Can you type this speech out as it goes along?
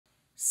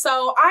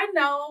So I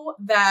know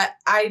that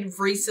I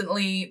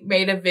recently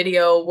made a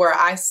video where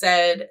I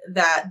said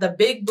that the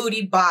big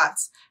booty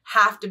bots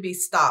have to be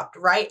stopped,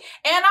 right?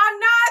 And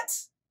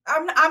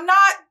I'm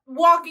not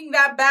walking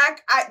that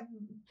back.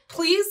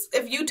 Please,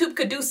 if YouTube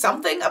could do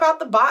something about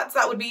the bots,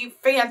 that would be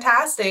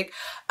fantastic.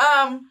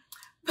 But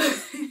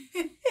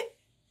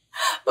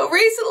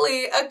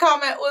recently a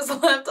comment was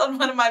left on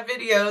one of my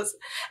videos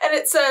and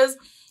it says,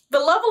 the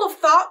level of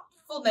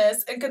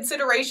thoughtfulness and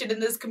consideration in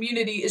this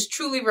community is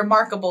truly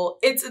remarkable.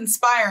 It's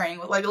inspiring,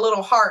 with like a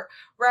little heart,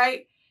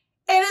 right?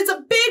 And it's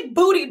a big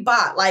booty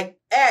bot, like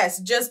S,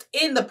 just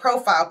in the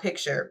profile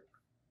picture.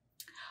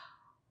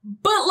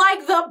 But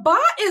like the bot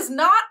is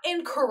not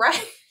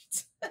incorrect.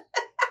 The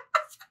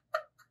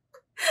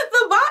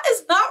bot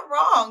is not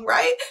wrong,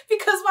 right?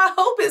 Because my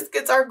whole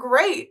biscuits are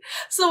great.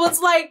 So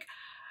it's like,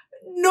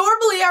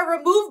 normally I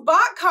remove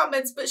bot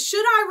comments, but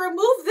should I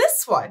remove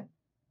this one?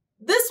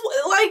 This,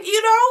 like, you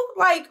know,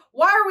 like,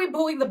 why are we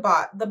booing the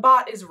bot? The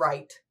bot is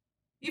right.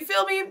 You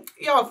feel me?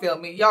 Y'all feel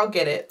me. Y'all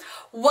get it.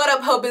 What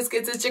up, Ho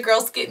Biscuits? It's your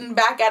girl Skitten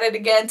back at it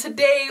again.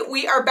 Today,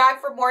 we are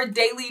back for more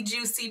daily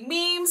juicy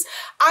memes.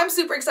 I'm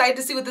super excited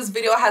to see what this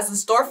video has in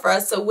store for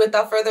us. So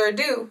without further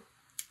ado,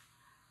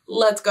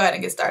 let's go ahead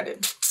and get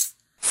started.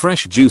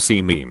 Fresh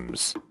juicy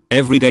memes.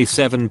 Every day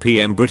 7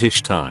 PM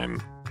British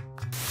time.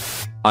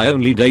 I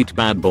only date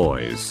bad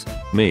boys.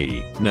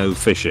 Me, no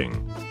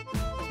fishing.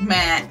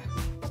 Matt.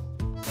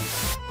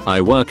 I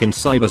work in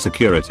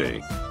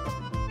cybersecurity.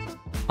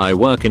 I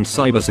work in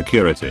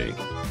cybersecurity.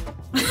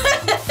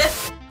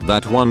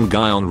 That one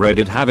guy on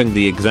Reddit having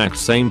the exact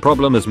same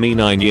problem as me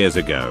 9 years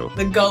ago.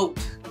 The GOAT.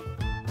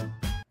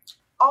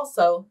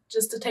 Also,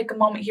 just to take a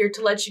moment here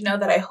to let you know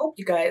that I hope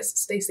you guys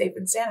stay safe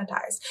and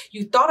sanitized.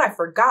 You thought I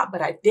forgot,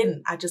 but I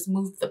didn't. I just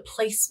moved the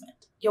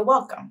placement. You're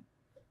welcome.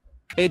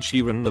 Ed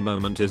Sheeran the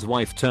moment his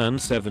wife turned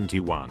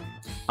 71.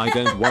 I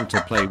don't want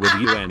to play with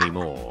you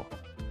anymore.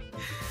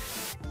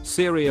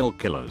 Serial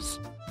killers.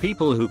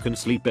 People who can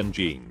sleep in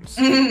jeans.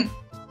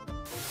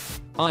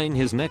 Eyeing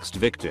his next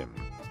victim.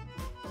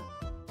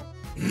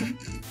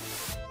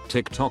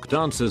 TikTok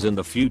dancers in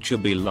the future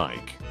be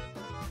like.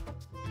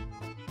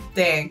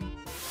 Dang.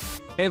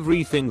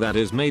 Everything that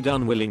is made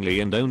unwillingly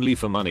and only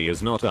for money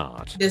is not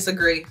art.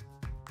 Disagree.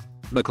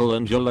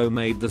 Michelangelo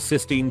made the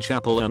Sistine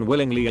Chapel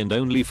unwillingly and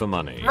only for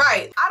money.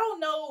 Right. I don't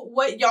know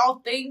what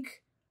y'all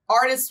think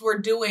artists were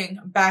doing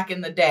back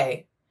in the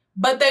day,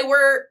 but they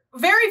were,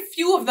 very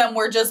few of them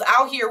were just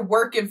out here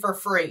working for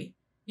free.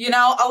 You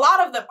know, a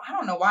lot of them, I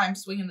don't know why I'm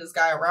swinging this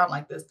guy around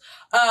like this.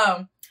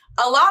 A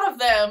lot of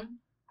them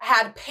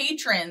had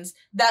patrons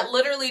that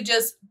literally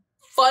just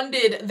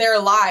funded their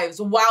lives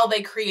while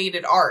they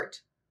created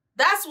art.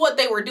 That's what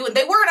they were doing.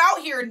 They weren't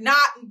out here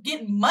not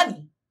getting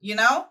money, you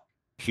know?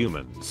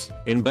 Humans,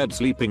 in bed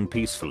sleeping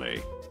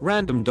peacefully.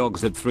 Random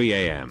dogs at 3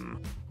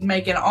 AM.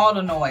 Making all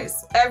the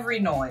noise. Every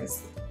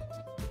noise.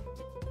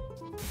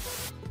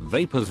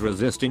 Vapors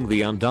resisting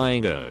the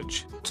undying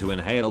urge to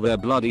inhale their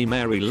Bloody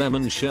Mary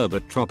lemon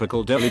sherbet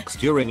tropical delics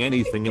during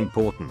anything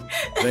important.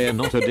 They are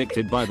not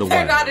addicted by the way.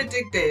 They're not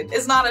addicted.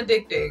 It's not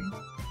addicting.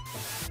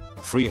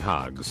 Free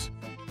hugs.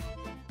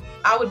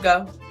 I would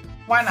go.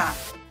 Why not?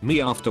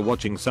 Me after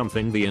watching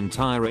something the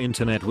entire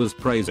internet was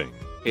praising.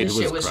 This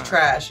shit was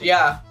trash.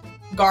 Yeah.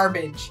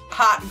 Garbage.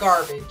 Hot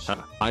garbage.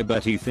 I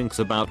bet he thinks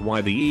about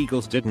why the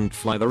Eagles didn't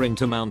fly the ring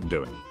to Mount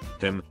doing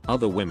him,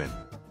 other women.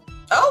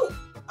 Oh!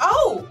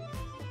 Oh!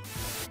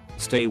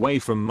 Stay away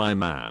from my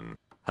man.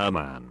 Her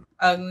man.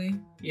 Ugly.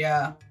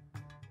 Yeah.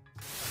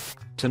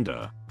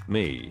 Tinder.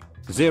 Me.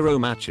 0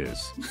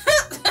 matches.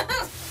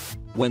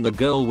 When the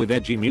girl with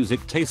edgy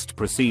music taste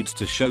proceeds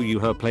to show you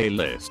her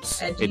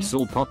playlists, edgy. It's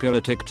all popular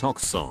TikTok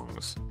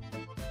songs.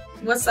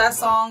 What's that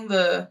song?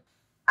 The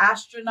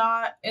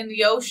astronaut in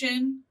the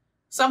ocean?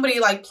 Somebody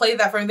like played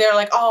that for me. They're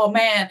like, oh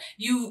man,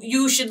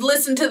 you should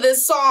listen to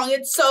this song.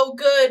 It's so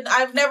good.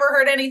 I've never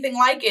heard anything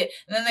like it.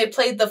 And then they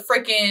played the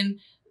freaking,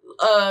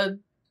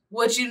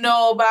 what you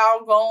know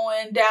about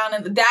going down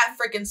in that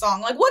freaking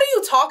song. Like, what are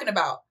you talking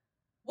about?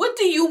 What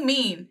do you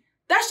mean?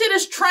 That shit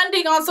is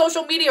trending on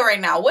social media right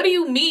now. What do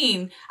you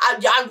mean?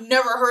 I've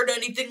never heard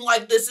anything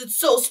like this. It's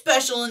so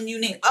special and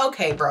unique.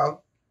 Okay,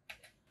 bro.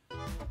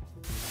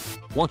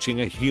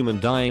 Watching a human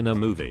die in a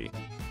movie.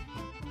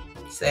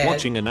 Sad.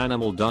 Watching an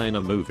animal die in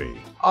a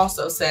movie.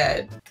 Also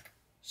sad.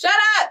 Shut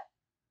up!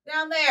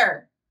 Down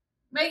there.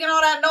 Making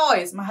all that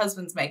noise. My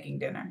husband's making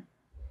dinner.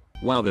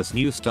 Wow, this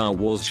new Star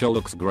Wars show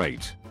looks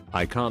great.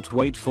 I can't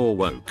wait for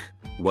woke.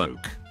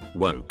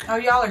 Oh,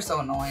 y'all are so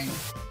annoying.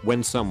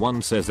 When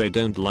someone says they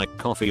don't like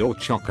coffee or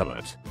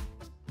chocolate.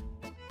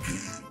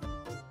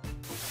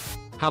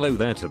 Hello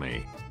there to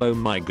me. Oh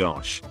my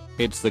gosh.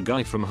 It's the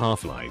guy from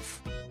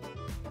Half-Life.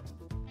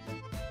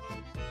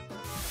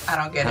 I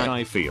don't get it. How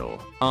I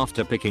feel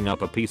after picking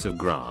up a piece of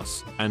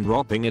grass and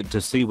dropping it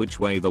to see which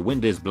way the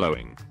wind is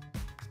blowing.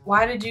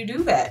 Why did you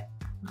do that?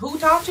 Who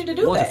taught you to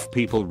do that? What if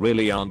people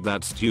really aren't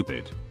that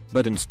stupid,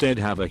 but instead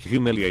have a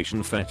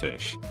humiliation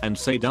fetish and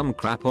say dumb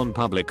crap on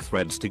public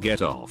threads to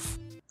get off?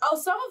 Oh,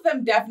 some of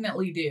them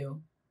definitely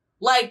do.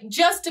 Like,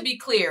 just to be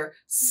clear,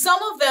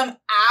 some of them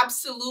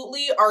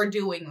absolutely are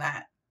doing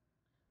that.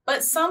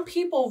 But some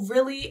people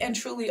really and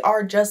truly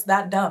are just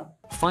that dumb.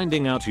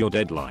 Finding out you're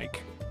dead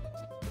like.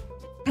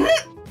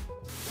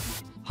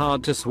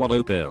 Hard to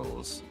swallow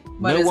pills.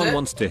 No one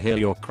wants to hear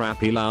your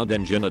crappy loud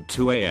engine at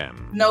 2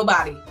 a.m.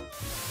 Nobody.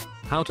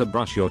 How to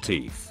brush your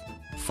teeth.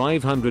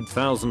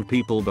 500,000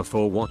 people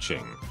before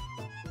watching.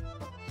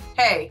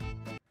 Hey.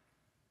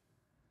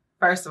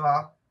 First of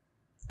all,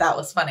 that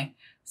was funny.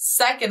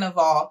 Second of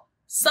all,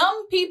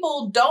 some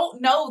people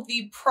don't know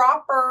the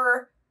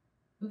proper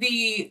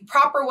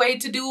way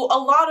to do a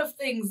lot of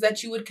things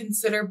that you would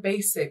consider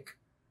basic.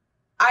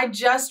 I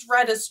just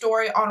read a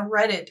story on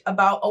Reddit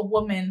about a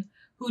woman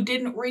who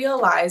didn't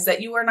realize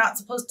that you are not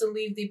supposed to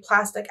leave the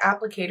plastic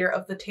applicator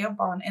of the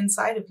tampon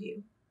inside of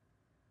you.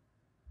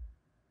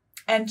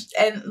 And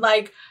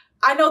like,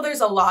 I know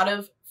there's a lot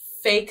of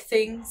fake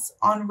things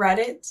on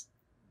Reddit.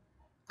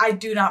 I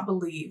do not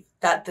believe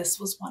that this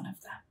was one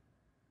of them.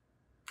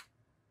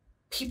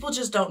 People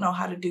just don't know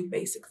how to do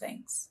basic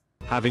things.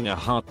 Having a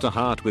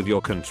heart-to-heart with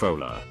your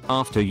controller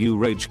after you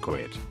rage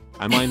quit.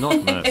 Am I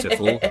not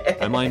merciful?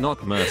 Am I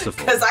not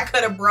merciful? Because I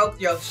could have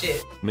broke your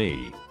shit.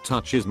 Me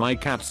touches my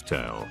cat's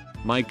tail.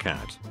 My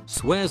cat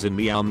swears in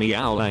meow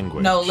meow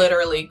language. No,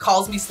 literally.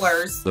 Calls me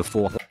slurs. The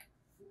four.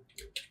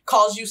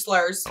 Calls you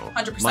slurs.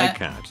 100%. My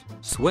cat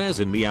swears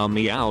in meow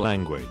meow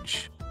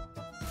language.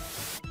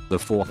 The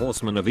four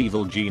horsemen of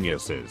evil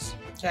geniuses.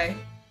 Okay.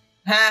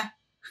 Ha.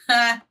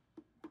 Ha.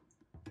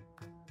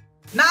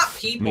 Not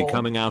people. Me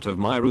coming out of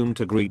my room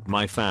to greet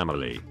my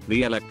family.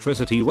 The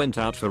electricity went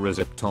out for a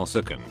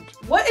zeptosecond.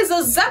 What is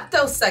a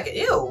zeptosecond?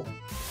 Ew.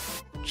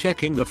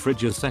 Checking the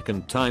fridge a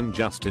second time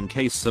just in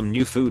case some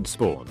new food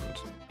spawned.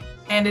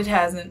 And it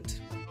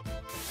hasn't.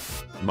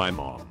 My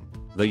mom.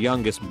 The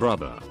youngest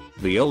brother.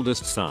 The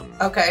oldest son.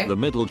 Okay. The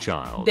middle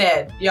child.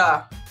 Dead.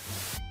 Yeah.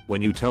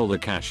 When you tell the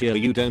cashier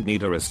you don't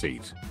need a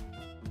receipt.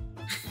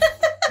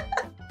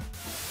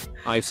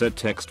 I said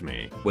text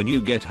me when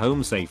you get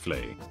home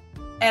safely.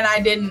 And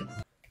I didn't.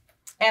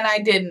 And I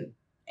didn't.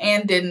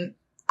 And didn't.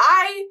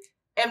 I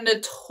am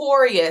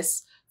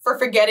notorious for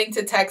forgetting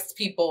to text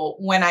people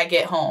when I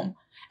get home.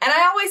 And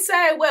I always say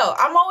I will.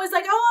 I'm always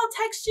like, oh,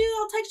 I'll text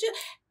you.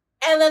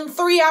 And then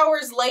 3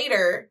 hours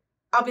later,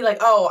 I'll be like,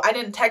 oh, I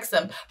didn't text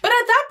them. But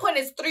at that point,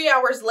 it's 3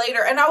 hours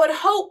later. And I would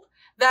hope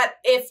that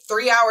if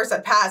 3 hours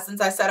had passed since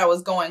I said I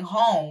was going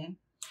home,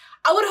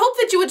 I would hope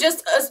that you would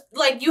just,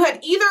 like, you had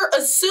either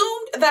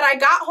assumed that I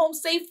got home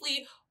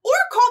safely or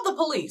called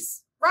the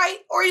police. Right?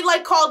 Or you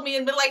like called me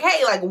and been like,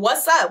 hey, like,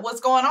 what's up? What's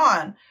going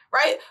on?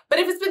 Right? But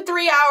if it's been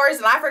 3 hours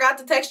and I forgot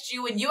to text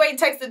you and you ain't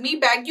texted me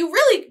back, you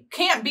really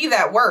can't be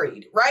that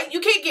worried, right? You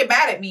can't get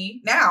mad at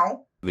me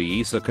now.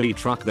 The Isakari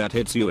truck that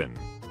hits you in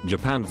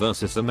Japan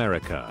versus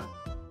America.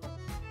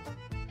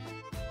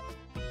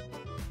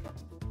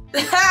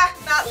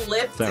 Not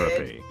lifted.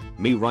 Therapy.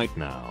 Me right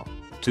now.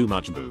 Too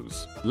much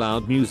booze,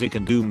 loud music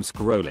and doom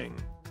scrolling.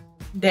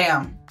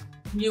 Damn.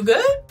 You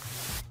good?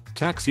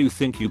 Tax you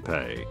think you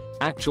pay.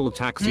 Actual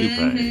tax you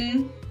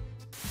pay.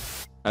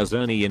 As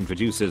Ernie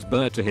introduces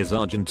Bert to his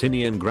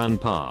Argentinian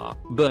grandpa,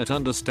 Bert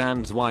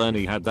understands why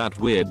Ernie had that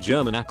weird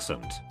German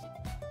accent.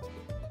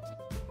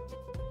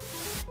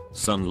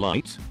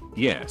 Sunlight?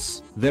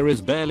 Yes, there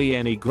is barely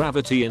any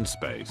gravity in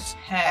space.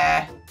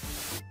 Heh.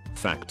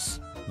 Facts.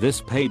 This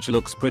page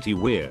looks pretty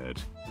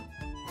weird.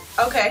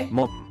 Okay.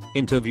 Mom,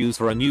 interviews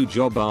for a new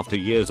job after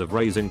years of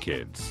raising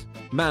kids.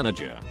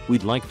 Manager,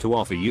 we'd like to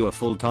offer you a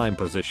full-time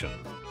position.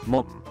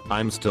 Mom,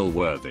 I'm still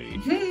worthy.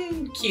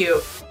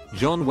 Cute.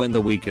 John, when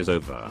the week is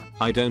over,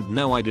 I don't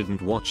know, I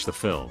didn't watch the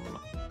film.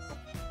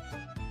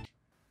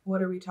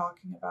 What are we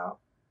talking about?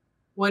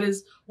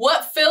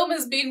 What film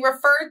is being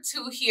referred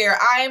to here?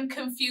 I am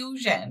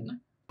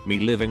confusion. Me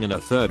living in a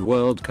third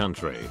world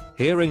country,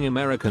 hearing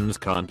Americans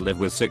can't live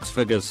with 6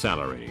 figures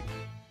salary.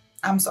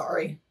 I'm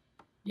sorry.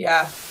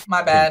 Yeah,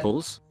 my bad.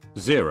 Pimples?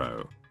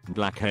 0.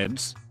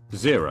 Blackheads?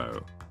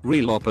 0.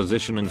 Real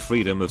opposition and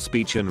freedom of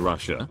speech in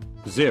Russia?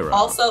 0.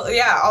 Also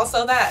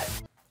that.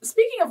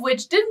 Speaking of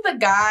which, didn't the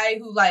guy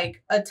who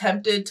like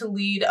attempted to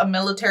lead a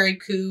military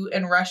coup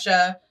in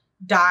Russia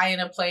die in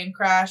a plane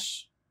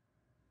crash?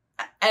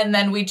 And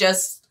then we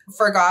just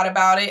forgot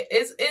about it.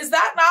 Is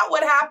that not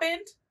what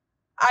happened?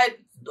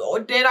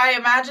 Did I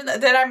imagine that?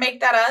 Did I make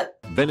that up?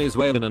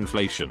 Venezuelan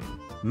inflation.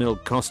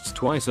 Milk costs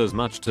twice as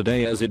much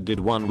today as it did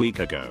 1 week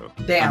ago.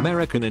 Damn.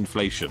 American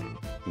inflation.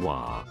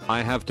 Wow.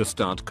 I have to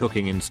start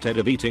cooking instead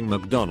of eating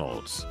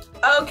McDonald's.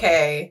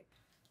 Okay.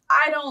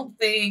 I don't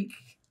think...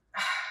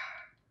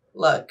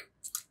 Look,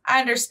 I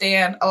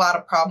understand a lot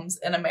of problems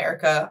in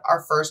America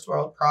are first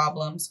world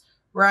problems,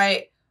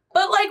 right?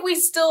 But like we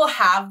still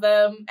have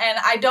them. And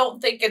I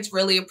don't think it's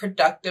really a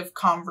productive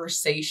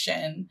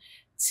conversation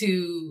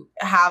to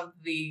have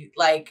these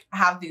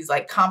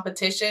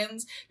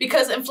competitions,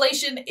 because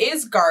inflation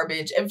is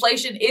garbage.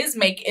 Inflation is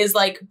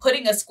like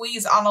putting a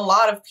squeeze on a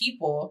lot of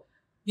people.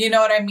 You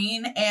know what I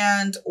mean?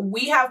 And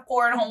we have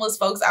poor and homeless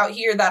folks out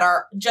here that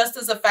are just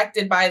as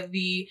affected by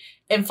the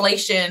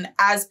inflation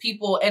as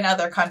people in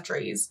other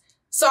countries.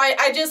 So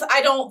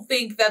I don't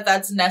think that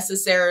that's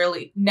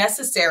necessary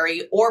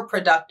or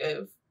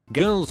productive.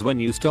 Girls, when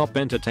you stop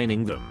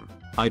entertaining them,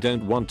 I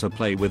don't want to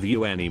play with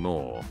you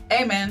anymore.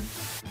 Amen.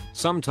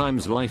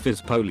 Sometimes life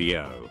is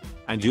polio,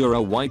 and you're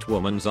a white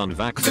woman's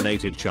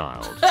unvaccinated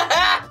child.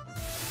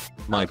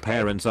 My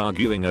parents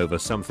arguing over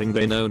something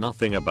they know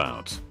nothing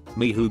about.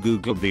 Me who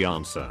googled the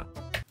answer.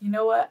 You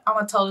know what? I'm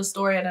gonna tell the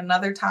story at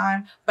another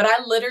time, but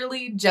I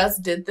literally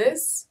just did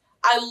this.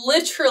 And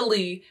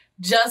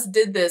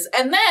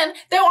then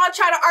they want to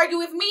try to argue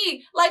with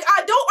me. Like,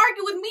 don't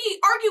argue with me,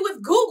 argue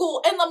with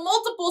Google and the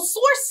multiple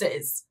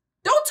sources.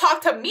 Don't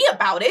talk to me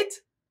about it.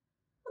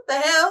 What the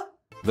hell?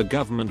 The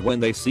government when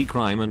they see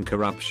crime and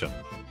corruption.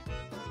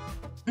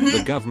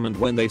 The government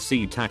when they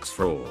see tax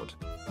fraud.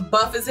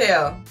 Buff as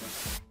hell.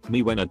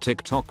 Me when a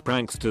TikTok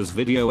prankster's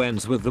video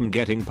ends with them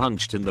getting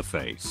punched in the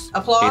face.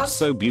 Applause? It's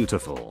so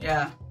beautiful.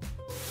 Yeah.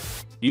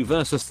 You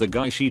versus the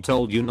guy she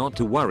told you not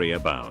to worry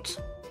about.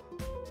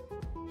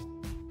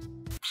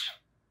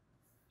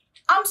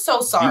 I'm so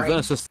sorry. You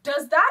versus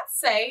Does that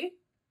say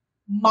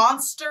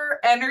Monster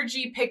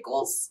Energy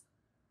Pickles?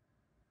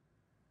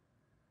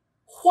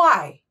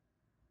 Why?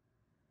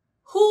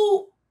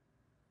 Who?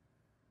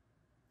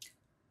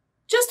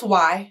 Just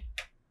why?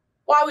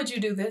 Why would you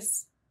do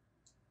this?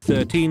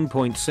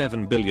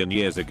 13.7 billion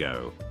years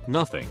ago.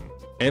 Nothing.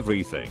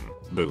 Everything.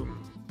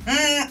 Boom.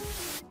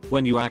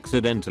 When you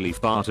accidentally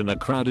fart in a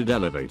crowded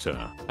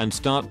elevator and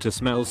start to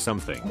smell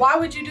something. Why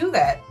would you do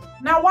that?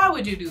 Now, why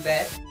would you do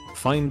that?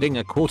 Finding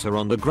a quarter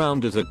on the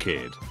ground as a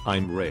kid.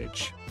 I'm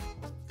rich.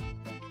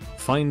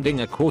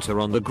 Finding a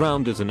quarter on the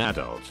ground as an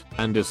adult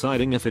and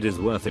deciding if it is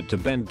worth it to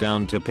bend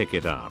down to pick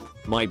it up.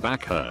 My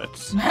back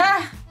hurts.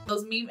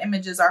 Those meme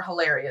images are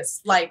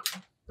hilarious. Like,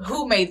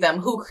 who made them,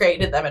 who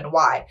created them, and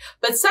why?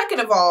 But second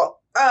of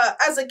all,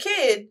 as a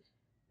kid,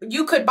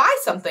 you could buy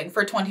something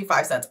for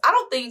 25 cents. I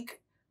don't think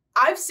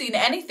I've seen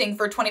anything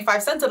for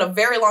 25 cents in a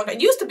very long time.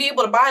 You used to be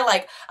able to buy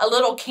like a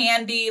little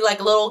candy, like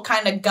a little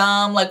kind of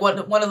gum, like one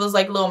of those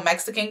like little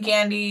Mexican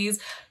candies.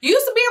 You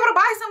used to be able to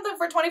buy something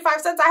for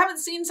 25 cents. I haven't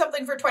seen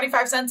something for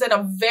 25 cents in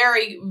a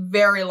very,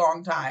 very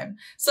long time.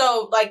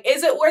 So like,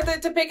 is it worth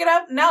it to pick it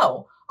up?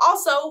 No.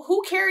 Also,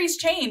 who carries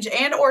change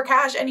and or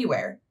cash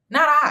anywhere?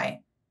 Not I.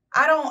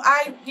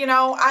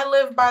 I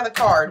live by the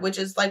card, which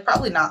is like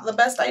probably not the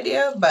best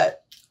idea,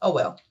 but oh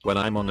well. When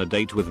I'm on a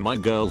date with my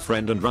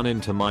girlfriend and run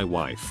into my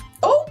wife.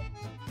 Oh!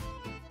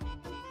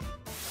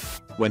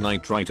 When I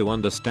try to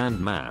understand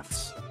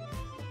maths.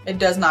 It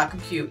does not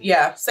compute.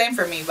 Yeah, same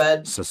for me,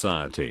 bud.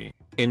 Society.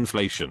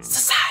 Inflation.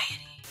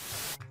 Society.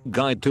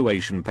 Guide to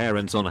Asian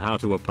parents on how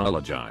to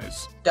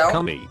apologize. Don't.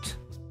 Come eat.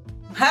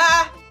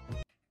 Ha!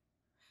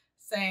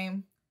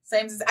 Same.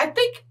 I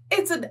think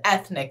it's an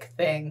ethnic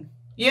thing.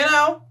 You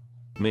know?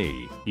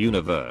 Me,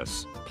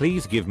 universe,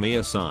 please give me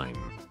a sign.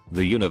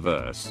 The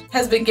universe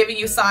has been giving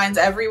you signs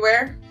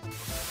everywhere.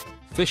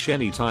 Fish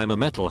anytime a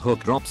metal hook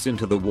drops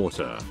into the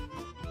water.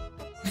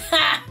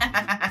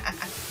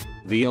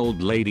 The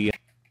old lady.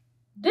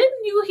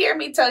 Didn't you hear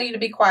me tell you to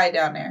be quiet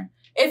down there?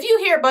 If you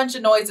hear a bunch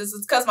of noises,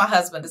 it's because my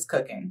husband is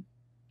cooking.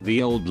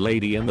 The old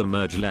lady in the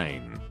merge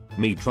lane.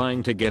 Me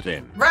trying to get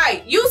in.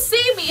 Right, you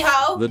see me,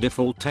 ho! The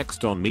default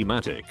text on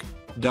Mematic.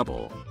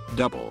 Double,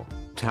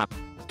 tap,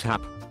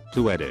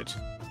 to edit,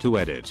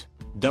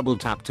 double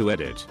tap to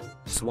edit,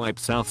 swipe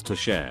south to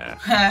share.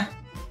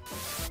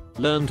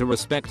 Learn to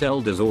respect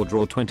elders or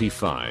draw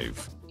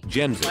 25.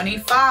 Gen Z.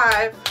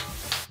 25.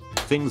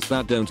 Things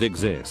that don't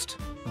exist.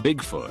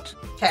 Bigfoot.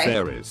 Okay.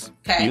 Fairies.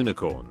 Okay.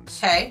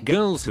 Unicorns. Okay.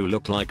 Girls who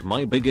look like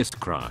my biggest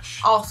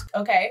crush. Also,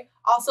 okay.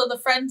 Also the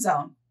friend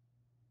zone.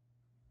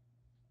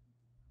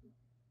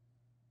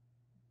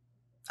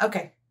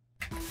 Okay.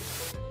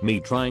 Me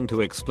trying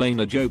to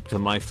explain a joke to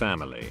my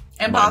family.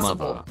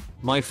 Impossible. My mother.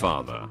 My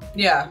father.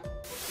 Yeah.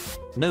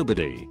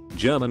 Nobody.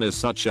 German is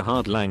such a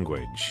hard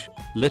language.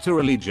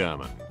 Literally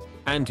German.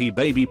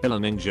 Anti-baby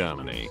pillen in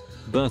Germany.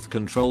 Birth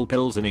control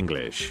pills in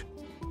English.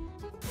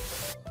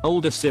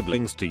 Older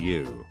siblings to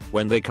you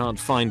when they can't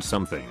find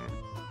something.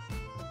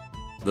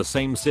 The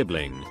same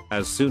sibling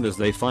as soon as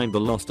they find the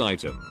lost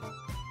item.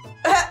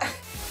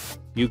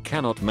 You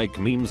cannot make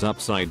memes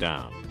upside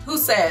down. Who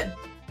said?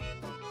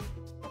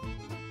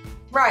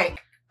 Right.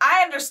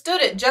 I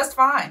understood it just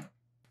fine.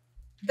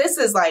 This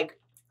is like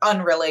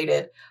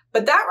unrelated,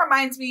 but that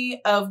reminds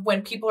me of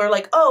when people are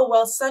like, oh,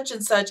 well, such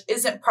and such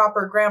isn't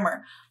proper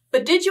grammar.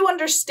 But did you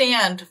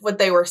understand what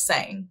they were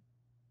saying?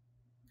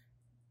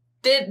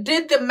 Did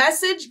the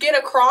message get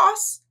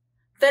across?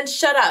 Then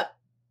shut up.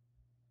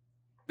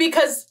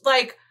 Because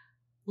like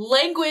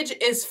language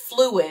is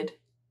fluid.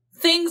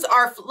 Things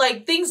are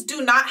like, things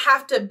do not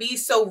have to be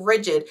so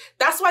rigid.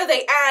 That's why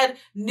they add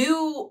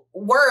new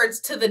words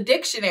to the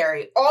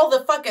dictionary all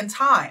the fucking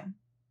time.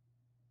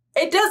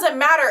 It doesn't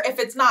matter if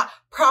it's not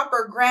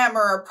proper grammar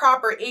or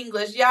proper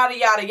English, yada,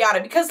 yada,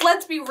 yada. Because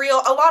let's be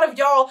real, a lot of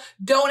y'all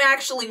don't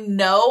actually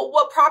know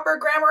what proper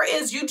grammar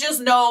is. You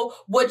just know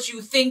what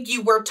you think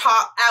you were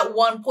taught at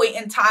one point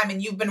in time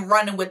and you've been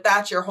running with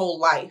that your whole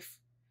life.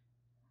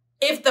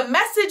 If the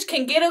message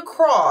can get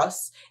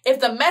across, if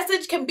the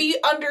message can be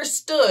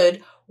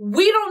understood,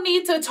 we don't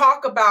need to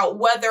talk about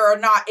whether or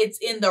not it's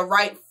in the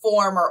right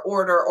form or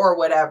order or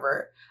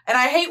whatever. And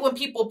I hate when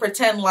people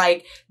pretend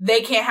like they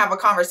can't have a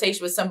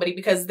conversation with somebody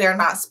because they're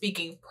not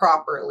speaking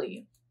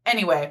properly.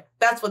 Anyway,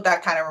 that's what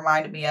that kind of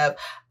reminded me of.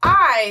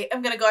 I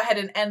am going to go ahead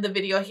and end the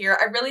video here.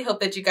 I really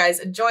hope that you guys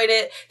enjoyed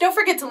it. Don't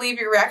forget to leave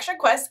your reaction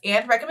requests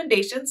and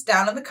recommendations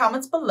down in the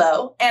comments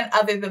below. And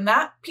other than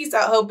that, peace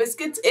out, Ho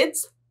Biscuits.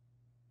 It's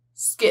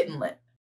Skittenlit.